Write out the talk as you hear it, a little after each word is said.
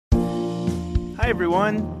Hi,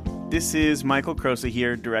 everyone. This is Michael Crosa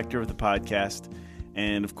here, director of the podcast.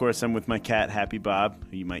 And of course, I'm with my cat, Happy Bob,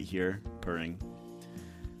 who you might hear purring.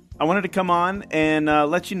 I wanted to come on and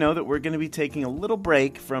let you know that we're going to be taking a little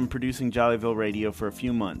break from producing Jollyville Radio for a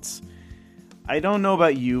few months. I don't know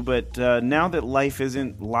about you, but now that life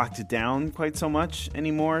isn't locked down quite so much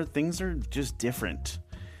anymore, things are just different.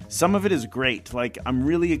 Some of it is great. Like, I'm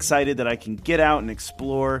really excited that I can get out and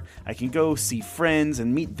explore. I can go see friends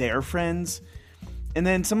and meet their friends. And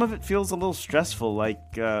then some of it feels a little stressful,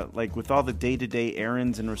 like with all the day-to-day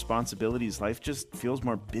errands and responsibilities, life just feels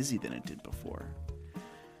more busy than it did before.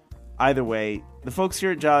 Either way, the folks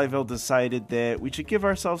here at Jollyville decided that we should give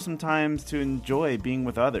ourselves some time to enjoy being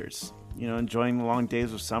with others. You know, enjoying the long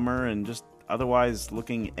days of summer and just otherwise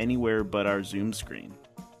looking anywhere but our Zoom screen.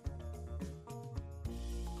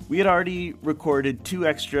 We had already recorded 2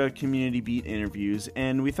 extra Community Beat interviews,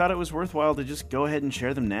 and we thought it was worthwhile to just go ahead and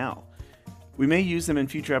share them now. We may use them in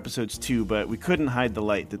future episodes too, but we couldn't hide the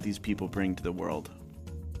light that these people bring to the world.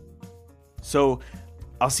 So,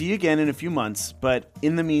 I'll see you again in a few months, but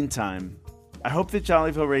in the meantime, I hope that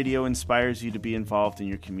Jollyville Radio inspires you to be involved in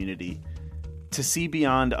your community, to see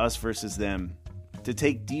beyond us versus them, to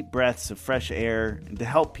take deep breaths of fresh air, and to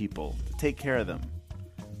help people, to take care of them,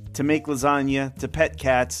 to make lasagna, to pet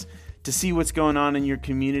cats, to see what's going on in your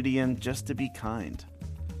community, and just to be kind.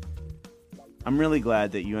 I'm really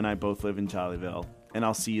glad that you and I both live in Jollyville, and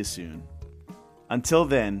I'll see you soon. Until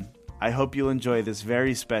then, I hope you'll enjoy this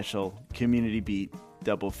very special Community Beat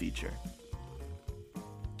double feature.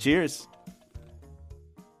 Cheers!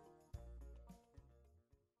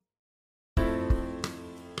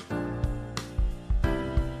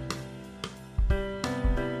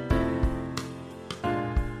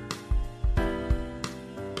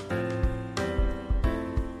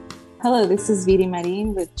 Hello, this is Vidi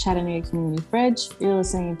Marin with Chattanooga Community Fridge. You're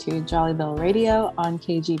listening to Jollyville Radio on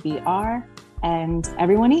KGBR, and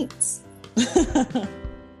everyone eats.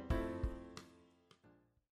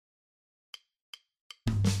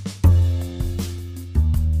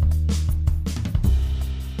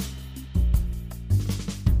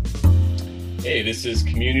 Hey, this is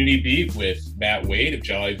Community Beat with Matt Wade of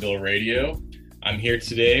Jollyville Radio. I'm here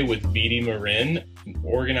today with Vidi Marin,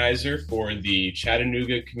 organizer for the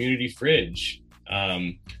Chattanooga Community Fridge.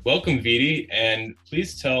 Welcome, Vidi, and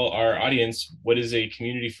please tell our audience, what is a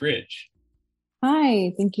community fridge?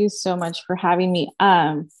 Hi, thank you so much for having me.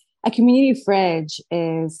 A community fridge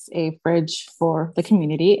is a fridge for the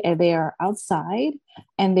community, and they are outside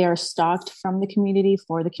and they are stocked from the community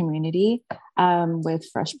for the community, with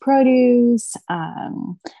fresh produce,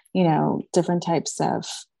 different types of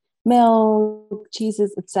milk,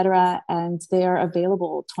 cheeses, etc., and they are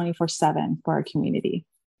available 24/7 for our community.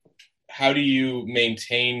 How do you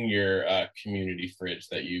maintain your community fridge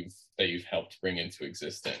that you've helped bring into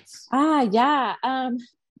existence? The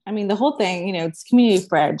whole thing, it's community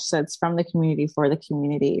fridge, so it's from the community for the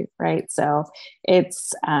community, right? So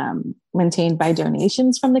it's maintained by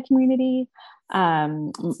donations from the community,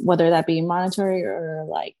 whether that be monetary or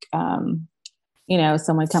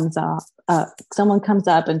someone comes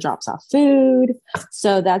up and drops off food.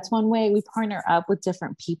 So that's one way. We partner up with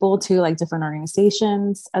different people too, like different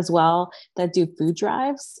organizations as well that do food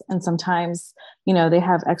drives. And sometimes, they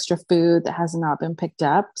have extra food that has not been picked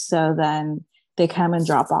up. So then they come and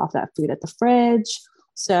drop off that food at the fridge.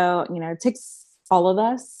 So, it takes all of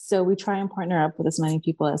us. So we try and partner up with as many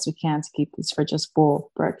people as we can to keep these fridges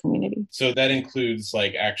full for our community. So that includes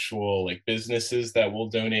actual businesses that will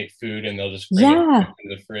donate food and they'll just bring it in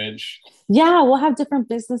the fridge? Yeah, we'll have different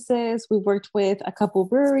businesses. We've worked with a couple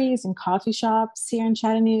breweries and coffee shops here in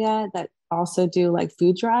Chattanooga that also do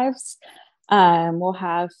food drives. We'll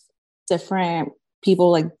have different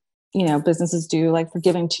people businesses do for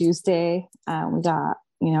Giving Tuesday. We got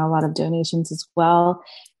a lot of donations as well.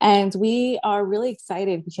 And we are really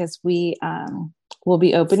excited because we will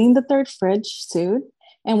be opening the 3rd fridge soon.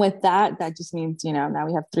 And with that just means, now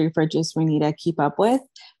we have 3 fridges we need to keep up with.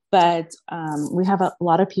 But we have a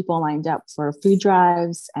lot of people lined up for food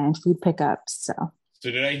drives and food pickups. So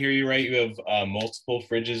did I hear you right? You have multiple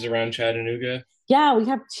fridges around Chattanooga? Yeah, we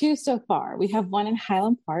have 2 so far. We have one in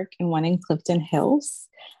Highland Park and one in Clifton Hills.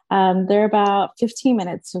 They're about 15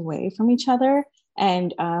 minutes away from each other.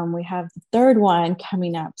 And we have the 3rd one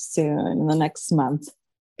coming up soon in the next month.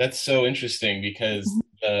 That's so interesting because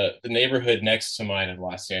the neighborhood next to mine in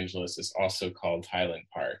Los Angeles is also called Highland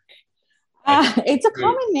Park. It's a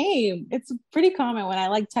common name. It's pretty common. When I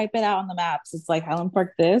type it out on the maps, it's Highland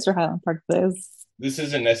Park this or Highland Park this. This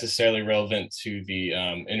isn't necessarily relevant to the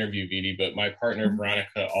interview, Vidi, but my partner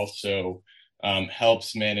Veronica also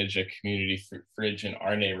helps manage a community fridge in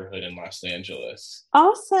our neighborhood in Los Angeles.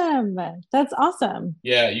 Awesome. That's awesome.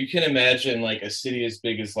 Yeah, you can imagine like a city as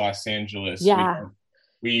big as Los Angeles. Yeah.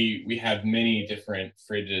 We have many different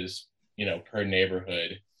fridges, per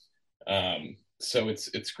neighborhood. So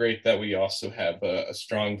it's great that we also have a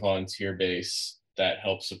strong volunteer base that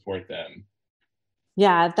helps support them.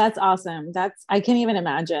 Yeah, that's awesome. I can't even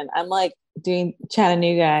imagine. I'm like doing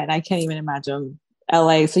Chattanooga and I can't even imagine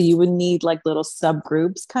LA. So you would need like little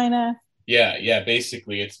subgroups kind of. Yeah.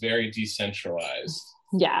 Basically, it's very decentralized.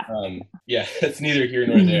 Yeah. Yeah, it's neither here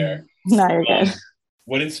nor there. No, you're good.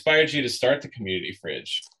 What inspired you to start the community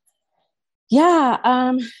fridge? Yeah.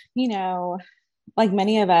 Like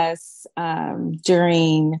many of us,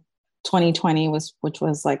 during 2020 which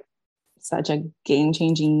was like such a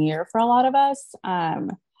game-changing year for a lot of us. I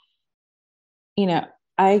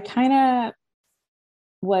kind of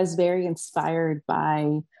was very inspired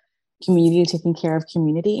by community taking care of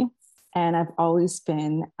community. And I've always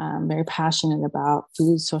been very passionate about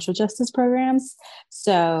food social justice programs.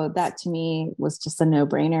 So that to me was just a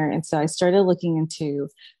no-brainer. And so I started looking into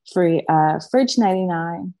free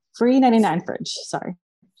 99 fridge,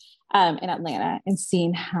 in Atlanta, and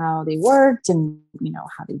seeing how they worked and,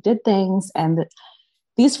 how they did things. And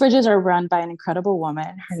these fridges are run by an incredible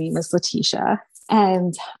woman. Her name is Letitia,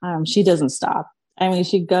 and she doesn't stop. I mean,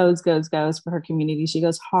 she goes for her community. She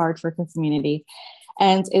goes hard for her community.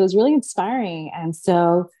 And it was really inspiring. And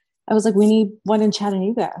so I was like, we need one in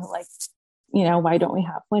Chattanooga. Like, why don't we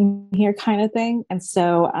have one here kind of thing? And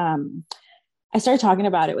so I started talking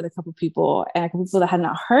about it with a couple of people, and a couple of people that had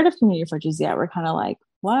not heard of community fridges yet were kind of like,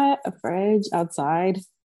 what, a fridge outside?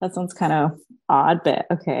 That sounds kind of odd, but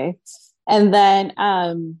okay. And then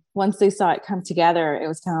once they saw it come together, it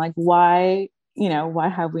was kind of like, why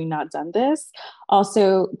have we not done this?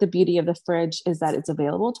 Also, the beauty of the fridge is that it's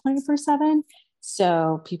available 24/7.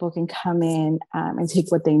 So people can come in and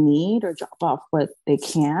take what they need or drop off what they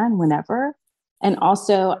can whenever. And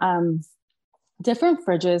also different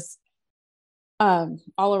fridges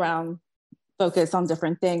all around focus on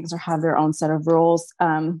different things or have their own set of rules.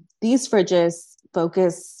 These fridges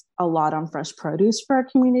focus a lot on fresh produce for our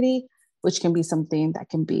community, which can be something that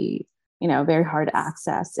can be, very hard to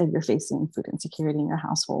access if you're facing food insecurity in your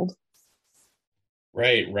household.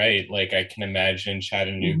 Right. Like I can imagine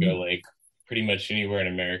Chattanooga, like pretty much anywhere in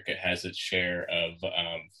America has its share of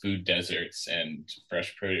food deserts, and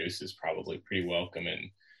fresh produce is probably pretty welcome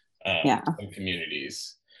in some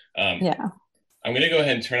communities. I'm going to go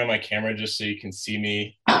ahead and turn on my camera just so you can see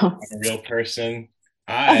me, like a real person.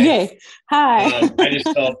 Hi. Okay. Hi.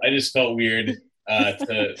 I just felt weird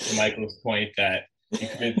to Michael's point that you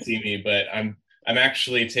couldn't see me, but I'm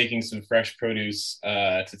actually taking some fresh produce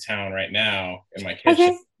to town right now in my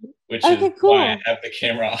kitchen, which is cool. Why I have the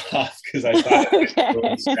camera off, because I thought it was a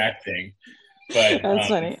little distracting. But that's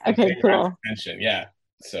funny. Okay, cool. Attention. Yeah.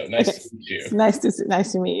 So nice to meet you. Nice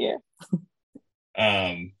to meet you.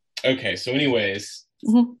 Okay. So anyways,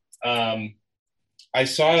 I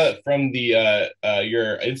saw from the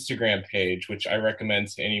your Instagram page, which I recommend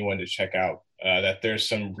to anyone to check out, that there's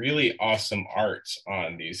some really awesome art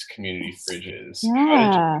on these community fridges.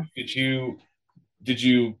 Yeah. Did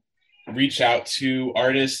you reach out to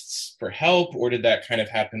artists for help, or did that kind of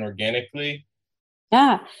happen organically?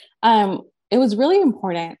 Yeah. It was really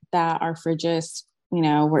important that our fridges,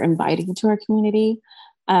 were inviting to our community,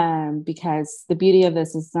 because the beauty of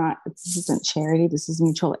this isn't charity, this is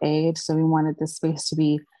mutual aid. So we wanted this space to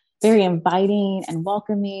be very inviting and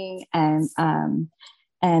welcoming, and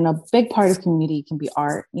a big part of community can be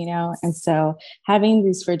art, and so having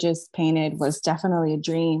these fridges painted was definitely a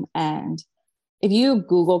dream. And if you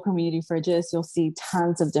Google community fridges, you'll see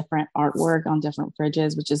tons of different artwork on different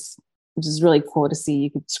fridges, which is really cool to see.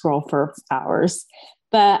 You could scroll for hours.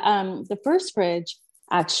 But the first fridge,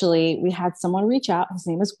 actually, we had someone reach out. His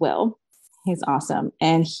name is Will. He's awesome.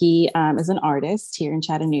 And he is an artist here in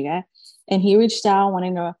Chattanooga. And he reached out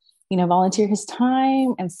wanting to, volunteer his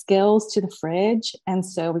time and skills to the fridge. And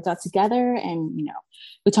so we got together and,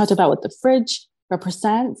 we talked about what the fridge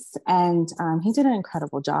represents. And he did an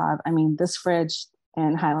incredible job. I mean, this fridge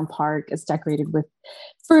in Highland Park is decorated with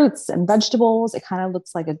fruits and vegetables. It kind of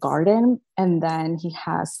looks like a garden. And then he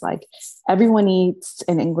has like everyone eats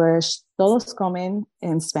in English, todos comen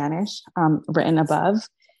in Spanish, written above.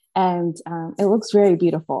 And it looks very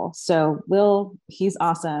beautiful. So Will, he's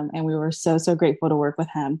awesome. And we were so, so grateful to work with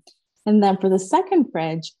him. And then for the second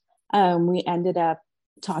fridge, we ended up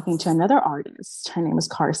talking to another artist. Her name is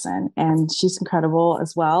Carson, and she's incredible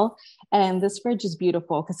as well. And this fridge is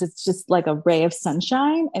beautiful because it's just like a ray of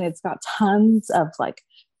sunshine, and it's got tons of like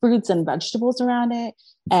fruits and vegetables around it.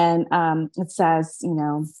 And it says,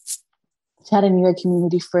 Chattanooga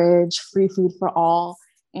Community Fridge, free food for all,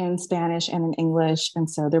 in Spanish and in English. And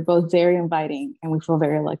so they're both very inviting, and we feel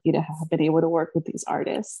very lucky to have been able to work with these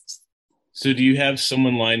artists. So do you have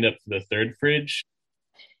someone lined up for the third fridge?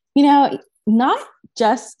 Not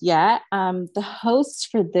just yet. The host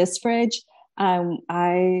for this fridge,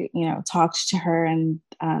 I talked to her, and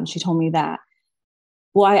she told me that,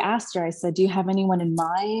 I asked her, I said, do you have anyone in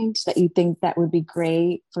mind that you think that would be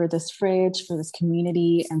great for this fridge, for this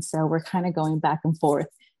community? And so we're kind of going back and forth,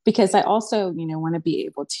 because I also, want to be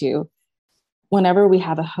able to, whenever we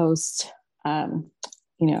have a host,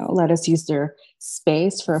 let us use their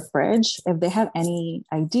space for a fridge. If they have any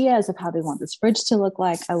ideas of how they want this fridge to look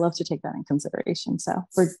like, I love to take that in consideration. So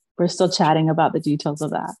we're still chatting about the details of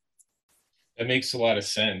that. That makes a lot of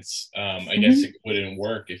sense. I guess it wouldn't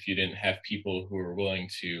work if you didn't have people who are willing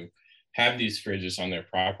to have these fridges on their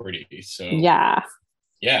property. So yeah,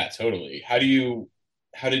 totally. How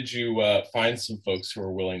did you find some folks who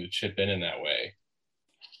are willing to chip in that way?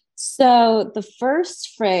 So the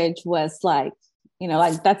first fridge was like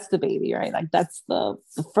that's the baby, right? Like that's the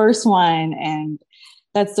first one. And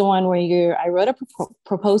that's the one where I wrote a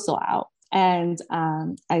proposal out, and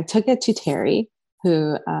I took it to Terry,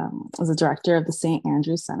 who was the director of the St.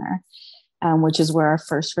 Andrews Center, which is where our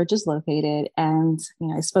first fridge is located. And,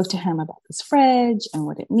 I spoke to him about this fridge and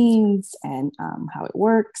what it means and how it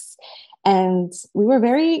works. And we were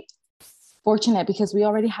very fortunate because we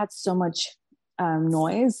already had so much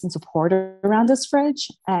noise and support around this fridge.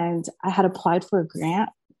 And I had applied for a grant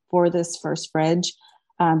for this first fridge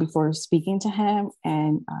before speaking to him,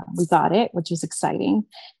 and we got it, which was exciting.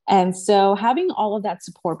 And so having all of that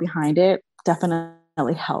support behind it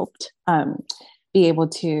definitely helped be able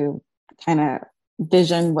to kind of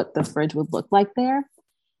vision what the fridge would look like there.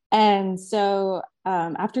 And so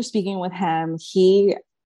after speaking with him, he,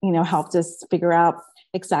 helped us figure out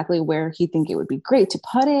exactly where he think it would be great to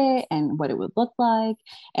put it and what it would look like,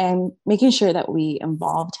 and making sure that we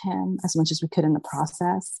involved him as much as we could in the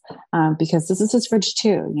process, because this is his fridge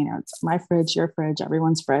too. It's my fridge, your fridge,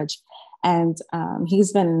 everyone's fridge. And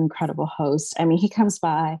he's been an incredible host. I mean, he comes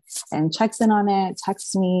by and checks in on it,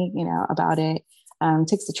 texts me, about it,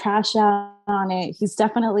 takes the trash out on it. He's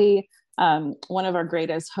definitely one of our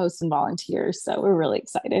greatest hosts and volunteers. So we're really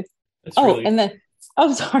excited. Sorry. I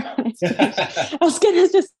was going to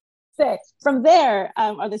just say, from there,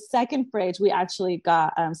 or the second fridge, we actually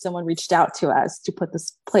got someone reached out to us to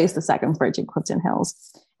place the second fridge in Clifton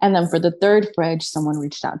Hills. And then for the third fridge, someone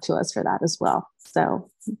reached out to us for that as well. So,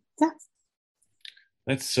 yeah.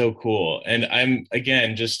 That's so cool. And I'm,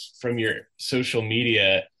 again, just from your social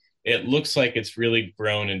media, it looks like it's really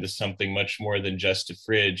grown into something much more than just a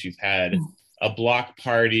fridge. You've had a block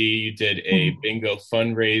party, you did a bingo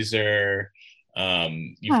fundraiser,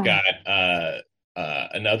 you've got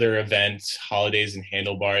another event, Holidays and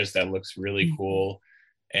Handlebars, that looks really cool.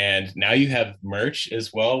 And now you have merch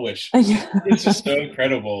as well, which is just so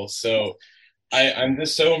incredible. So I'm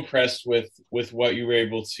just so impressed with what you were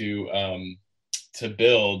able to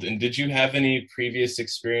build. And did you have any previous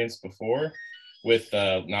experience before with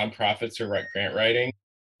nonprofits or grant writing?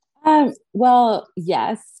 Well,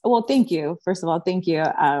 yes. Well, thank you. First of all, thank you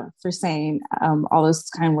for saying all those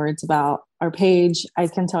kind words about our page. I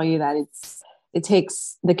can tell you that it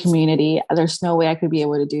takes the community. There's no way I could be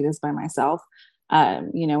able to do this by myself.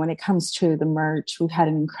 When it comes to the merch, we've had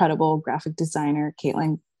an incredible graphic designer,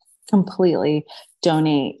 Caitlin, completely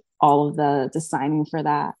donate all of the designing for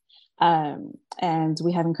that. And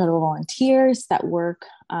we have incredible volunteers that work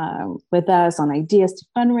with us on ideas to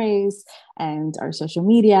fundraise and our social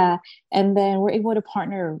media. And then we're able to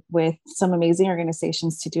partner with some amazing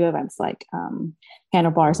organizations to do events like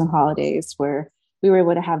Handlebars and Holidays, where we were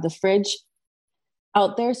able to have the fridge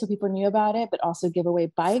out there so people knew about it, but also give away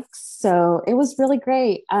bikes. So it was really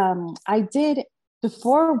great. I did,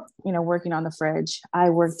 before working on the fridge, I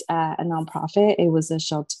worked at a nonprofit.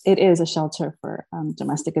 It is a shelter for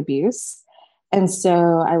domestic abuse, and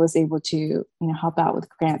so I was able to help out with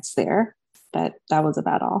grants there. But that was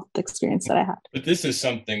about all the experience that I had. But this is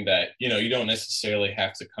something that you don't necessarily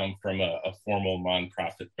have to come from a formal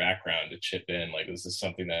nonprofit background to chip in. Like, this is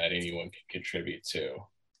something that anyone can contribute to.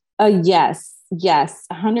 Yes,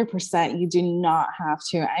 100%. You do not have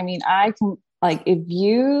to. I mean, I can, if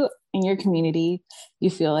you in your community, you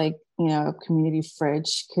feel like, a community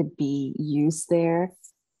fridge could be used there,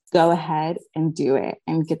 go ahead and do it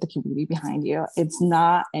and get the community behind you. It's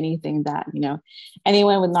not anything that,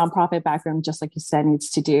 anyone with nonprofit background, just like you said, needs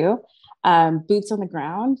to do. Boots on the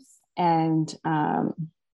ground and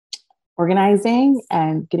organizing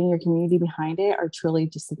and getting your community behind it are truly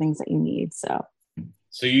just the things that you need. So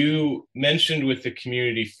you mentioned with the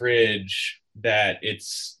community fridge that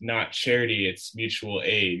it's not charity, it's mutual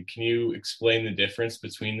aid. Can you explain the difference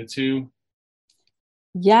between the two?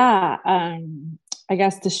 Yeah, I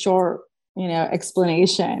guess the short,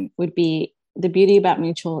 explanation would be the beauty about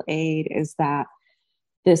mutual aid is that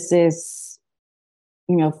this is,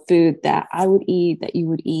 food that I would eat, that you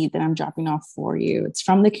would eat, that I'm dropping off for you. It's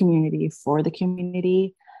from the community for the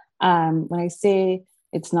community. When I say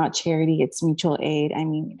it's not charity, it's mutual aid, I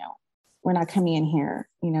mean, we're not coming in here,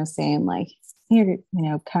 saying like, here,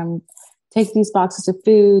 come take these boxes of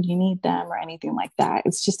food, you need them or anything like that.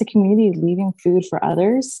 It's just the community leaving food for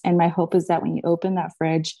others. And my hope is that when you open that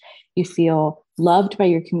fridge, you feel loved by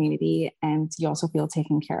your community and you also feel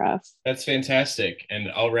taken care of. That's fantastic. And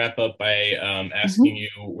I'll wrap up by asking you,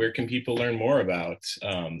 where can people learn more about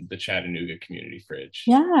the Chattanooga Community Fridge?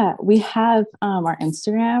 Yeah, we have our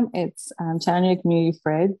Instagram. It's Chattanooga Community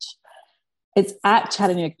Fridge. It's at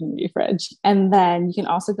Chattanooga Community Fridge. And then you can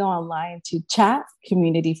also go online to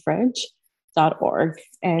chatcommunityfridge.org.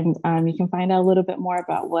 And you can find out a little bit more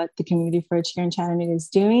about what the Community Fridge here in Chattanooga is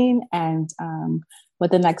doing and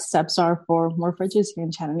what the next steps are for more fridges here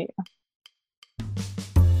in Chattanooga.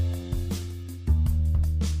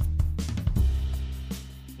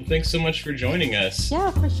 Well, thanks so much for joining us. Yeah,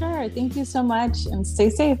 for sure. Thank you so much and stay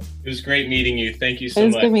safe. It was great meeting you. Thank you so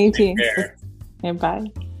much. It was good meeting you. Yeah, bye.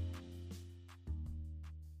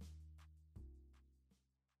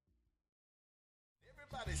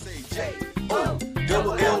 Say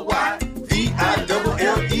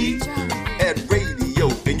J-O-L-L-Y-V-I-L-L-E at radio,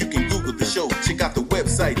 and you can Google the show. Check out the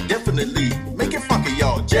website, definitely. Make it funky,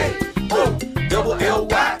 y'all.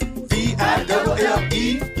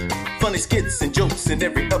 J-O-L-L-Y-V-I-L-L-E. Funny skits and jokes in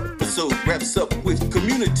every episode wraps up with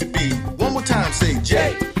community B. One more time, say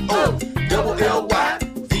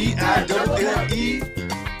J-O-L-L-Y-V-I-L-L-E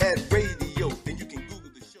at radio, and you can Google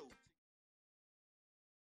the show.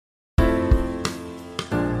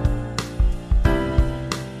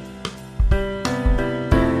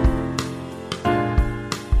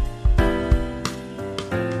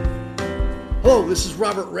 Hello, this is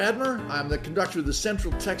Robert Radmer. I'm the conductor of the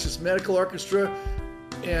Central Texas Medical Orchestra,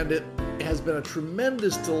 and it has been a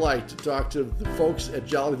tremendous delight to talk to the folks at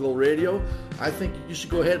Jollyville Radio. I think you should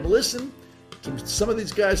go ahead and listen to some of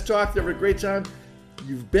these guys talk. They're having a great time.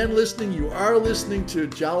 You've been listening, you are listening to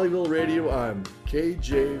Jollyville Radio on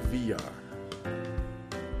KJVR.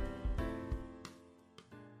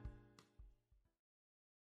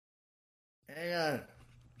 Hang on.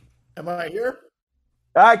 Am I here?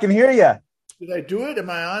 I can hear you. Did I do it? Am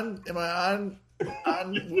I on?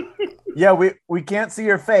 Yeah, we can't see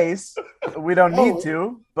your face. We don't need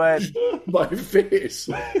to, but my face.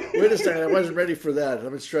 Wait a second, I wasn't ready for that.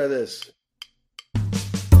 Let's try this.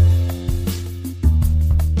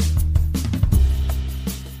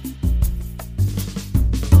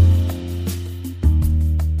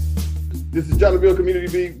 This is Jollyville Community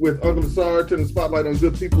Beat with Uncle Nassar, turning the spotlight on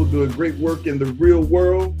good people doing great work in the real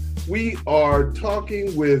world. We are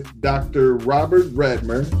talking with Dr. Robert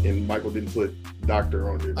Radmer, and Michael didn't put doctor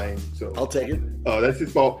on your name, so I'll take it. That's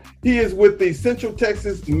his fault. He is with the Central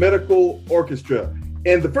Texas Medical Orchestra.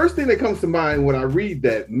 And the first thing that comes to mind when I read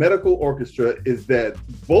that medical orchestra is that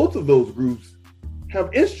both of those groups have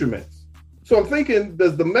instruments. So I'm thinking,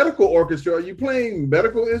 does the medical orchestra, are you playing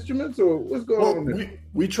medical instruments or what's going on there?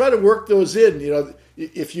 We try to work those in,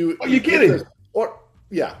 if you... Are you kidding?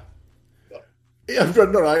 Yeah. No, I'm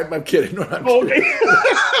kidding. No, I'm kidding.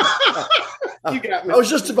 You got me. I was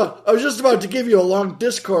just about to give you a long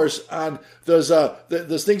discourse on those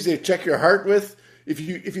things they check your heart with. If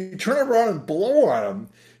you turn around and blow on them,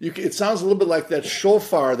 it sounds a little bit like that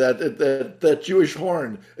shofar, that Jewish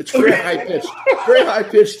horn. It's very high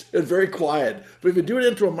pitched and very quiet. But if you do it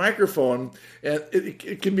into a microphone, and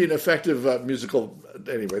it can be an effective musical.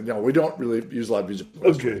 Anyway, no, we don't really use a lot of musical.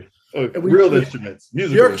 Okay. Real instruments.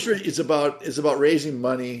 The orchestra is about raising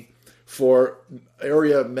money for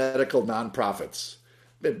area medical nonprofits,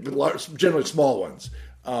 generally small ones.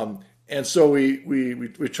 And so we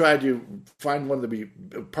try to find one that we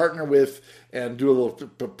partner with and do a little,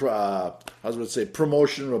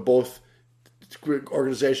 promotion of both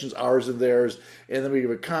organizations, ours and theirs. And then we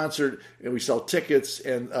give a concert and we sell tickets,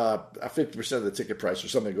 and 50% of the ticket price or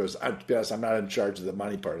something goes, to be honest, I'm not in charge of the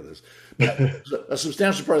money part of this. But a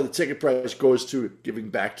substantial part of the ticket price goes to giving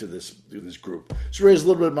back to this group. So raise a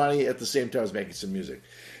little bit of money at the same time as making some music.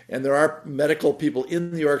 And there are medical people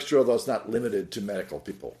in the orchestra, although it's not limited to medical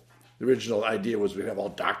people. The original idea was we'd have all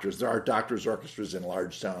doctors. There are doctors' orchestras in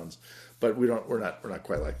large towns, but we're not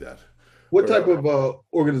quite like that. What type of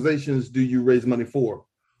organizations do you raise money for?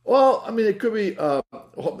 Well, I mean, it could be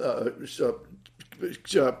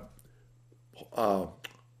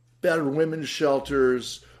battered women's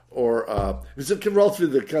shelters, or it's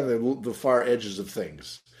relatively the kind of the far edges of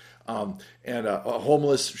things, and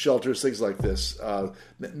homeless shelters, things like this.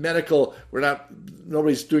 Medical,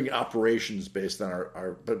 nobody's doing operations based on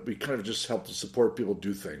our, but we kind of just help to support people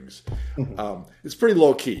do things. It's pretty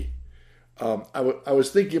low key. I was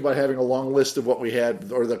thinking about having a long list of what we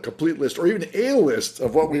had, or the complete list, or even a list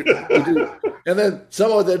of what we do. And then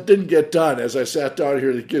some of that didn't get done as I sat down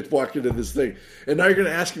here to walk into this thing. And now you're going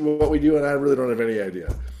to ask me what we do, and I really don't have any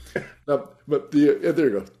idea. But there you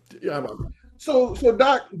go. Yeah, I'm on. So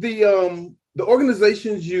Doc, the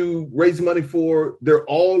organizations you raise money for, they're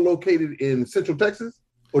all located in Central Texas,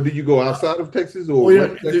 or do you go outside of Texas, or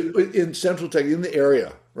in Central Texas, in the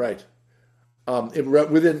area, right?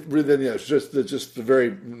 Within it's just the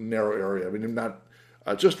very narrow area. I mean, not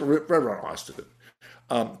just right around Austin.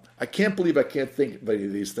 I can't believe I can't think of any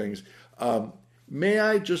of these things. May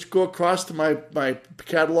I just go across to my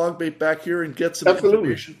catalog back here and get some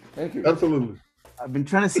information? Thank you. Absolutely. I've been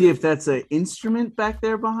trying to see if that's an instrument back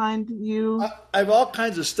there behind you. I have all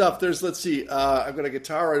kinds of stuff. Let's see. I've got a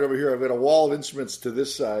guitar right over here. I've got a wall of instruments to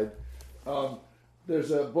this side.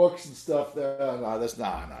 There's books and stuff there. No, that's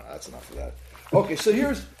enough of that. Okay, so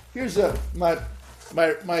here's my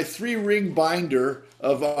 3-ring binder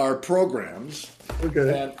of our programs.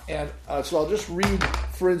 Okay. And so I'll just read,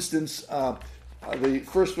 for instance, the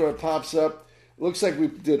first one that pops up. It looks like we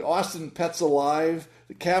did Austin Pets Alive,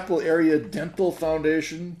 the Capital Area Dental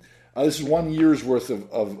Foundation. This is 1 year's worth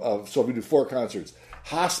of so we do 4 concerts.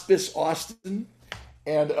 Hospice Austin,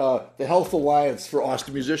 and the Health Alliance for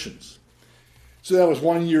Austin Musicians. So that was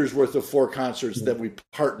 1 year's worth of 4 concerts that we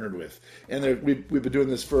partnered with, and we've been doing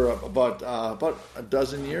this for about a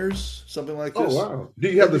dozen years, something like this. Oh wow! Do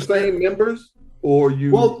you have the same members, or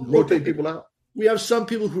you rotate people out? We have some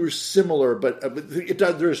people who are similar, but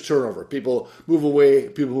there is turnover. People move away,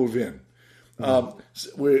 people move in.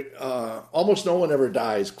 Almost no one ever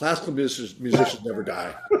dies. Classical musicians never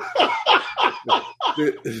die.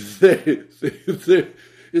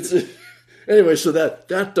 Anyway, so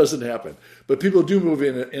that doesn't happen, but people do move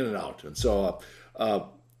in and out, and so and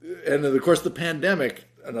then of course the pandemic,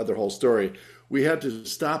 another whole story. We had to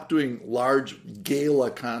stop doing large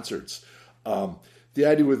gala concerts. The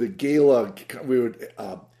idea with the gala,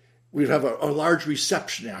 we'd have a large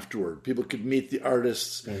reception afterward. People could meet the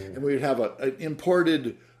artists, and we'd have an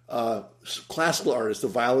imported classical artist, a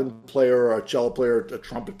violin player, or a cello player, a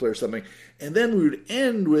trumpet player, or something, and then we would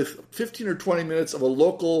end with 15 or 20 minutes of a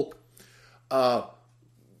local pop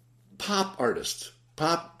artist,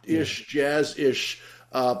 pop-ish, jazz-ish,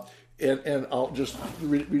 and I'll just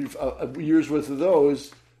read a year's worth of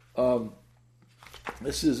those.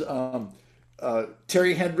 This is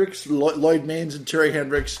Terry Hendricks, Lloyd Maines and Terry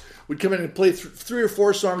Hendricks would come in and play 3 or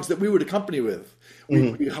 4 songs that we would accompany with.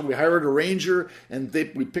 We hired a arranger, and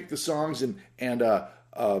we picked the songs, and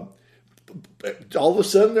all of a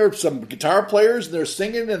sudden there are some guitar players and they're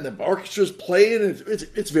singing and the orchestra's playing, and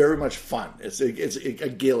it's very much fun. It's a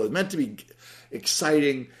gala. It's meant to be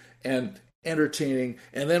exciting and entertaining,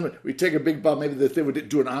 and then we take a big bow. Maybe they would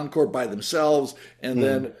do an encore by themselves, and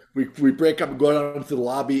then we break up and go down into the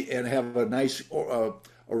lobby and have a nice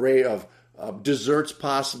array of desserts,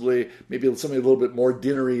 possibly, maybe something a little bit more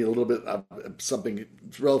dinnery, a little bit something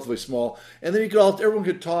relatively small, and then everyone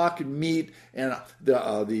could talk and meet, and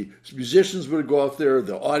the musicians would go out there,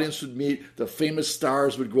 the audience would meet, the famous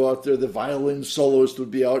stars would go out there, the violin soloist would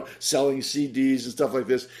be out selling CDs and stuff like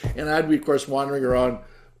this, and I'd be, of course, wandering around,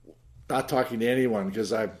 not talking to anyone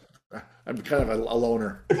because I'm kind of a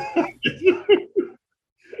loner.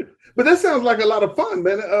 But that sounds like a lot of fun,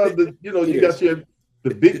 man. You got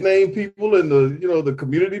the big name people and the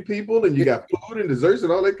community people, and you got food and desserts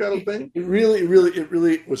and all that kind of thing. It really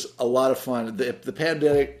was a lot of fun. The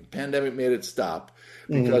pandemic made it stop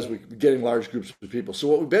because we're getting large groups of people. So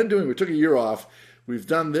what we've been doing, we took a year off. We've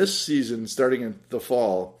done this season, starting in the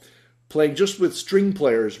fall, playing just with string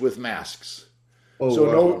players with masks. Oh, so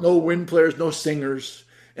wow. No wind players, no singers,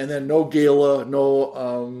 and then no gala,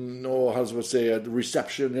 no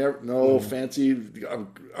reception, no fancy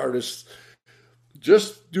artists.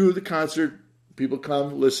 Just do the concert. People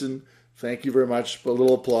come, listen. Thank you very much. A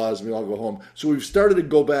little applause, and we all go home. So we've started to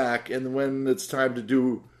go back, and when it's time to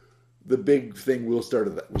do the big thing, we'll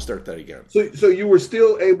start that again. So you were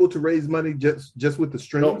still able to raise money just with the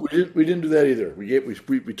string? No, we didn't do that either.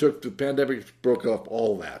 We took the pandemic, broke up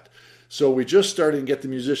all that. So we just started to get the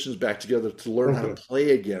musicians back together to learn how to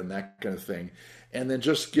play again, that kind of thing. And then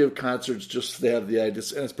just give concerts, just to have the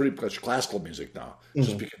ideas. And it's pretty much classical music now.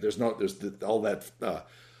 Just because there's all that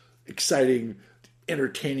exciting,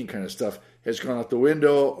 entertaining kind of stuff has gone out the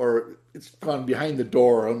window, or it's gone behind the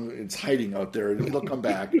door and it's hiding out there. It'll come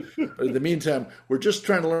back. But in the meantime, we're just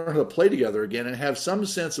trying to learn how to play together again and have some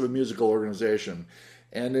sense of a musical organization.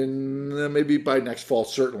 And then maybe by next fall,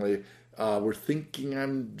 certainly, we're thinking,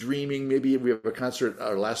 I'm dreaming, maybe we have a concert.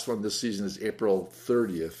 Our last one this season is April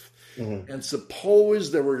 30th. And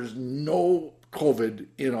suppose there was no COVID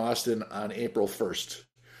in Austin on April 1st.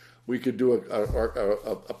 We could do a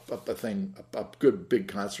good big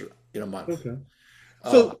concert in a month. Okay.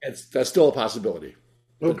 So that's still a possibility.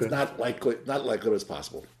 Okay. It's not likely, but it's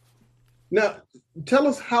possible. Now, tell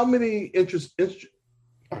us how many I can't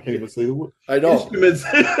even say the word. I know. Instruments.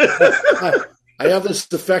 I have this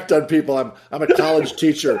effect on people. I'm a college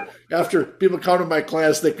teacher. After people come to my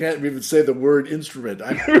class, they can't even say the word instrument.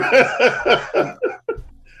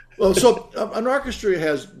 Well, so an orchestra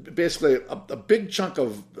has basically a big chunk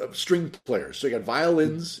of string players. So you got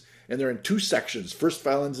violins, and they're in two sections: first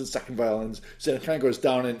violins and second violins. So it kind of goes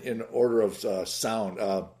down in order of sound,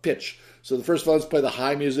 pitch. So the first violins play the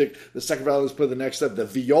high music, the second violins play the next step. The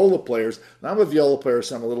viola players, now I'm a viola player,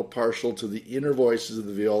 so I'm a little partial to the inner voices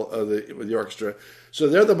of the orchestra. So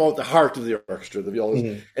they're the heart of the orchestra, the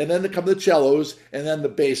violas. And then come the cellos, and then the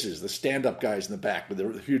basses, the stand-up guys in the back with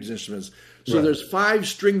the huge instruments. So there's 5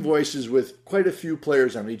 string voices with quite a few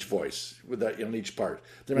players on each voice, on each part.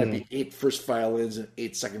 There might be 8 first violins and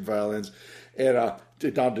 8 second violins, and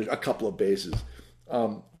down to a couple of basses.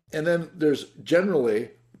 And then there's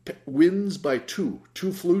generally winds by 2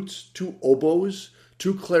 flutes, 2 oboes,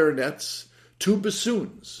 2 clarinets, 2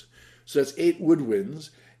 bassoons. So that's 8 woodwinds.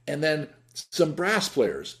 And then some brass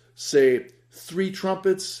players, say 3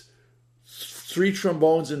 trumpets, 3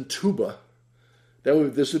 trombones, and tuba.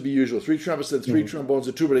 This would be usual. 3 trumpets and 3 trombones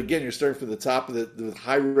and tuba. But again, you're starting from the top of the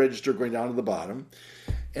high register going down to the bottom.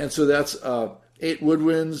 And so that's 8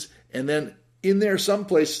 woodwinds. And then in there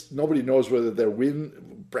someplace, nobody knows whether they're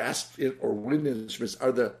brass or wind instruments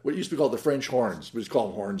are what used to be called the French horns. We just call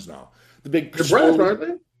them horns now. They're brass, aren't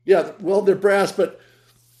they? Yeah, well, they're brass, but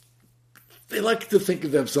they like to think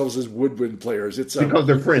of themselves as woodwind players. It's because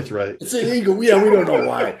they're French, right? It's an ego. Yeah, we don't know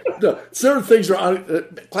why. No, certain things are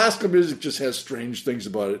classical music just has strange things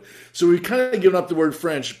about it. So we kind of given up the word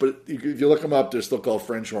French, but if you look them up, they're still called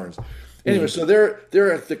French horns. Anyway, so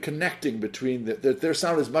they're at the connecting between their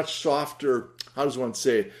sound is much softer. How does one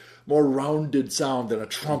say? More rounded sound than a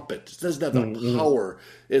trumpet. It doesn't have the power.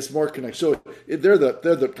 It's more connected. So they're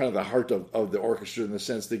the kind of the heart of the orchestra in the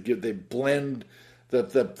sense they blend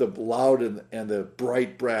the loud and the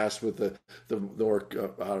bright brass with the more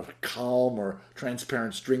calm or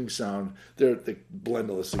transparent string sound. They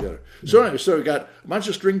blend all this together. So anyway, we got a bunch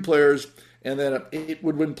of string players and then 8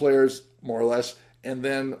 woodwind players, more or less, and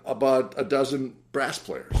then about a dozen brass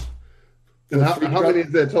players. And how many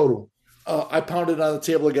is that total? I pounded on the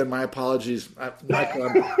table again. My apologies.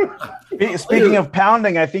 Speaking of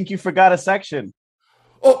pounding, I think you forgot a section.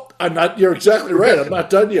 Oh, I'm not. You're exactly right. I'm not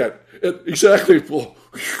done yet. Exactly. Well,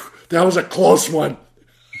 that was a close one.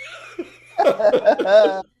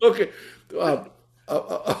 Okay.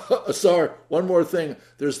 Sorry. One more thing.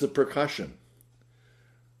 There's the percussion.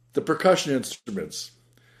 The percussion instruments.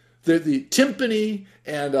 The timpani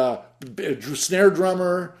and snare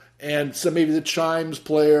drummer and maybe the chimes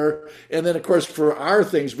player. And then, of course, for our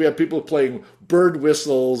things, we have people playing bird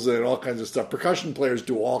whistles and all kinds of stuff. Percussion players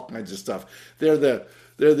do all kinds of stuff. They're the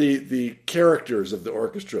characters of the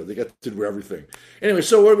orchestra. They get to do everything. Anyway,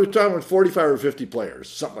 so what are we talking about? 45 or 50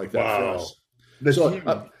 players, something like that for us. So,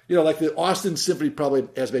 like the Austin Symphony probably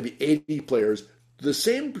has maybe 80 players, the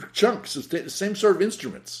same chunks, the same sort of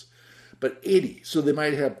instruments, but 80. So they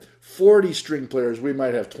might have 40 string players, we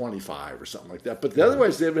might have 25 or something like that. But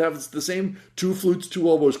otherwise, they would have the same 2 flutes, 2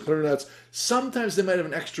 oboes, clarinets. Sometimes they might have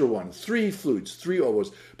an extra one, 3 flutes, 3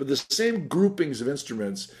 oboes, but the same groupings of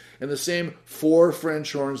instruments and the same 4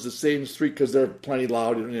 French horns, the same 3, because they're plenty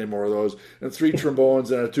loud, you don't need any more of those, and 3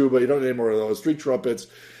 trombones and a tuba, you don't need any more of those, 3 trumpets,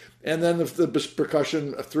 and then the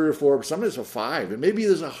percussion, 3 or 4, sometimes a 5, and maybe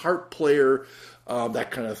there's a harp player,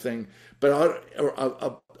 that kind of thing. But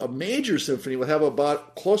a major symphony will have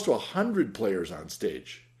about close to 100 players on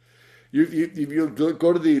stage. You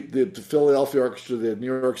go to the Philadelphia Orchestra, the New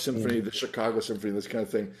York Symphony, the Chicago Symphony, this kind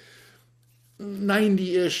of thing,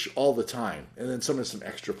 90-ish all the time, and then some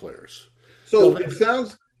extra players. So it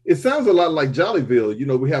sounds a lot like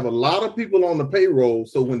Jollyville. We have a lot of people on the payroll,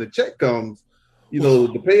 so when the check comes, the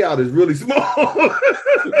payout is really small.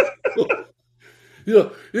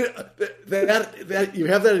 that you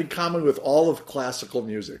have that in common with all of classical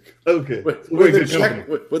music. Okay. When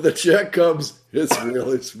the check comes, it's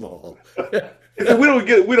really small. And we don't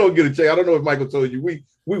get a check. I don't know if Michael told you, we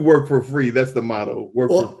work for free. That's the motto. Work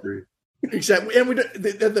for free. Exactly. And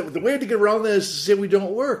the way to get around that is to say we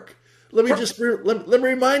don't work. Let me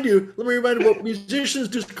remind you what musicians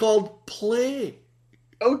just called play.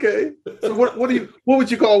 Okay. So what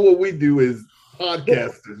would you call what we do is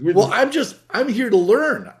podcasters? I'm here to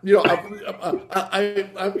learn.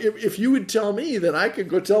 If you would tell me, then I can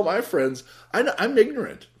go tell my friends. I'm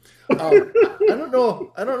ignorant. I don't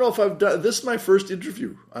know if I've done this. Is my first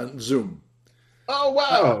interview on Zoom. Oh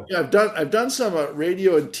wow! Yeah, I've done some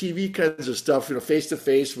radio and TV kinds of stuff, face to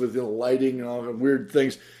face with lighting and all the weird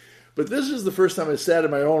things. But this is the first time I sat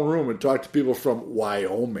in my own room and talked to people from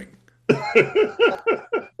Wyoming.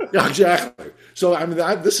 Yeah, exactly. So I'm kind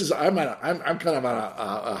of on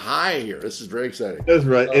a high here. This is very exciting. That's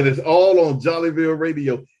right, and it's all on Jollyville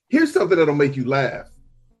Radio. Here's something that'll make you laugh.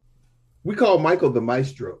 We call Michael the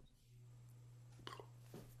Maestro.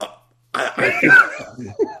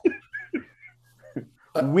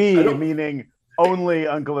 Meaning only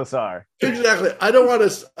Uncle Asar. Exactly. I don't want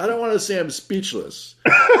to say I'm speechless.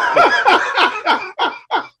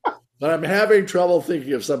 But I'm having trouble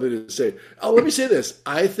thinking of something to say. Oh, let me say this.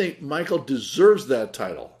 I think Michael deserves that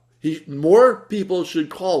title. More people should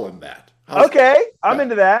call him that. Okay, I'm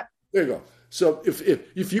into that. There you go. So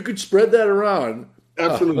if you could spread that around.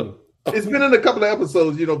 Absolutely. It's been in a couple of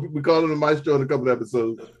episodes. We call him the Maestro in a couple of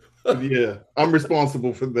episodes. Yeah, I'm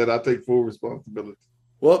responsible for that. I take full responsibility.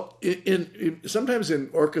 Well, sometimes in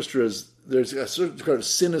orchestras, there's a certain kind of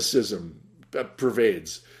cynicism that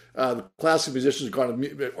pervades. The classical musicians have gone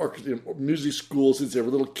to music school since they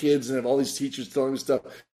were little kids and have all these teachers telling them stuff,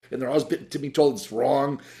 and they're always being told it's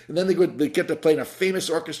wrong. And then they get to play in a famous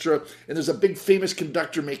orchestra, and there's a big famous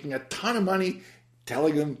conductor making a ton of money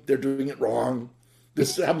telling them they're doing it wrong.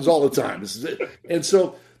 This happens all the time. This is it. And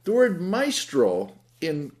so the word maestro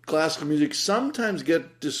in classical music sometimes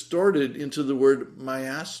get distorted into the word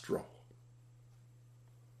maestro.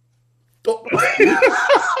 Oh.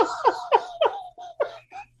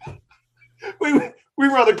 We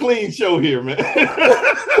run a clean show here, man.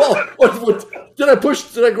 What, did I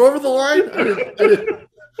go over the line? I didn't.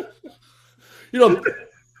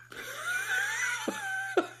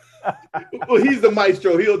 Well, he's the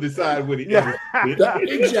maestro. He'll decide what he does.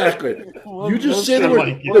 Exactly. You just say the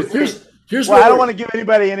word. Here's I don't want to give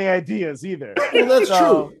anybody any ideas either. Well, that's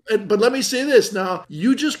true. But let me say this now.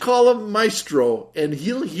 You just call him maestro, and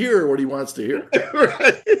he'll hear what he wants to hear.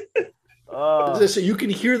 Right. As I say, you can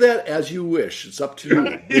hear that as you wish. It's up to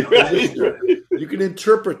you. Right. You can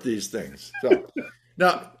interpret these things. So,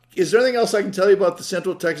 now, is there anything else I can tell you about the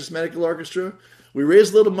Central Texas Medical Orchestra? We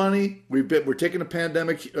raised a little money. We're taking a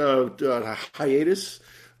pandemic hiatus.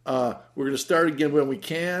 We're going to start again when we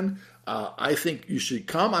can. I think you should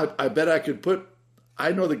come. I bet I could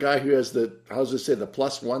I know the guy who has the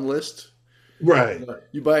 +1 list. Right.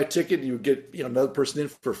 You buy a ticket and you get another person in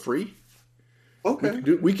for free. Okay.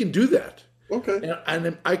 We can do that. Okay.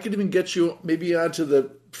 And I could even get you maybe onto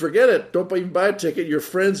forget it. Don't even buy a ticket. You're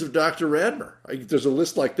friends of Dr. Radmer. There's a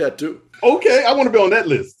list like that too. Okay. I want to be on that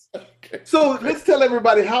list. Okay. So let's tell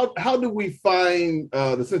everybody, how do we find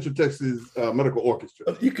the Central Texas Medical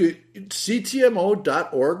Orchestra? You could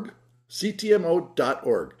ctmo.org.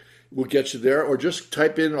 ctmo.org will get you there, or just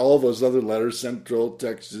type in all those other letters, Central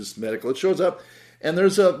Texas Medical. It shows up, and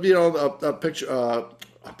there's a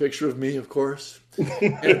picture of me, of course,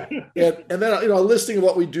 and then a listing of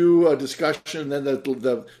what we do, a discussion, and then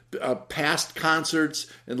the past concerts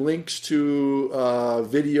and links to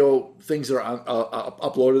video things that are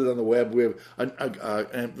uploaded on the web. We have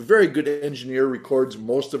a very good engineer, records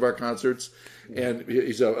most of our concerts, and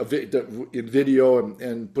he's in video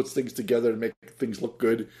and puts things together to make things look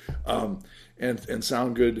good and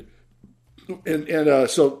sound good, and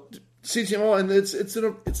so CTMO, and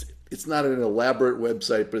it's not an elaborate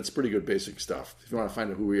website, but it's pretty good basic stuff if you want to find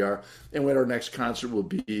out who we are and when our next concert will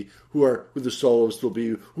be, who the soloists will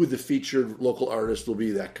be, who the featured local artist will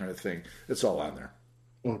be, that kind of thing. It's all on there.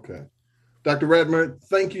 Okay. Dr. Radmer,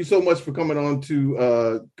 thank you so much for coming on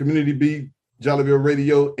to Community Beat, Jollyville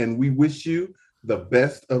Radio, and we wish you the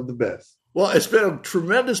best of the best. Well, it's been a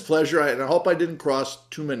tremendous pleasure, and I hope I didn't cross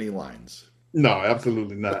too many lines. No,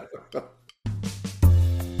 absolutely not.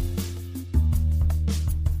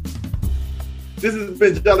 This has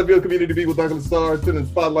been Jollyville Community Beat with Uncle Asar, sending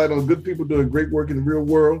spotlight on good people doing great work in the real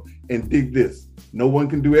world. And dig this: no one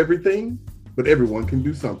can do everything, but everyone can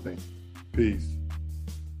do something. Peace.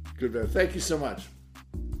 Good man. Thank you so much.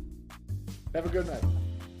 Have a good night.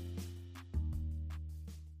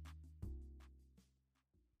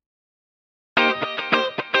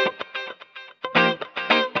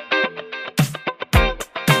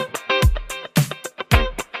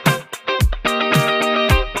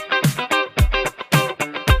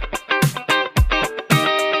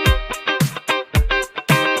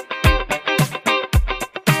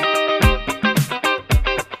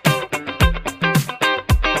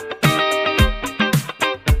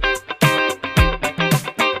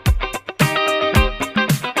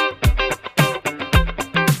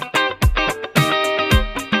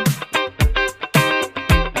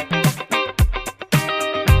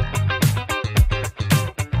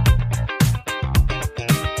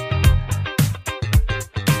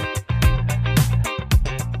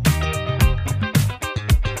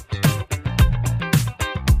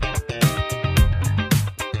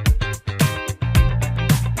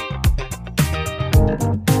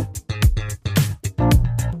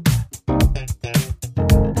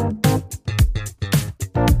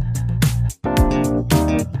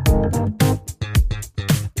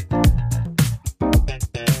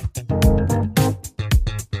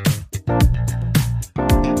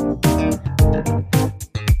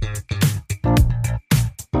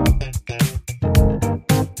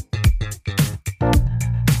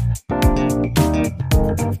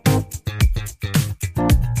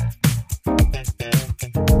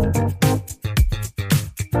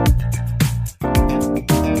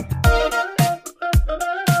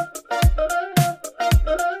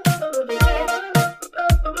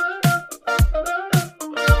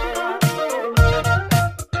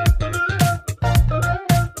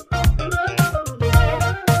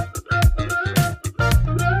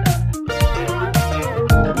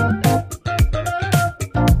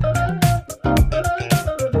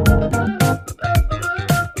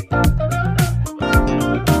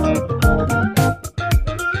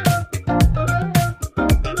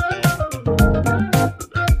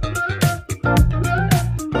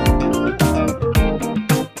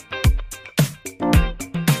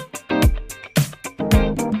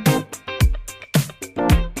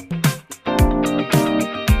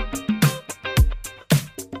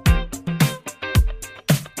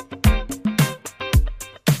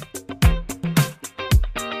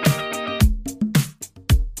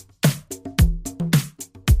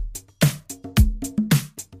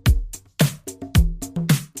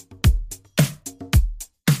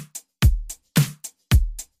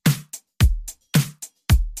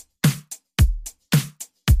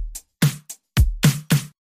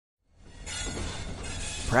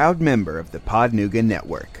 Proud member of the Podnuga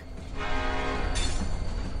Network.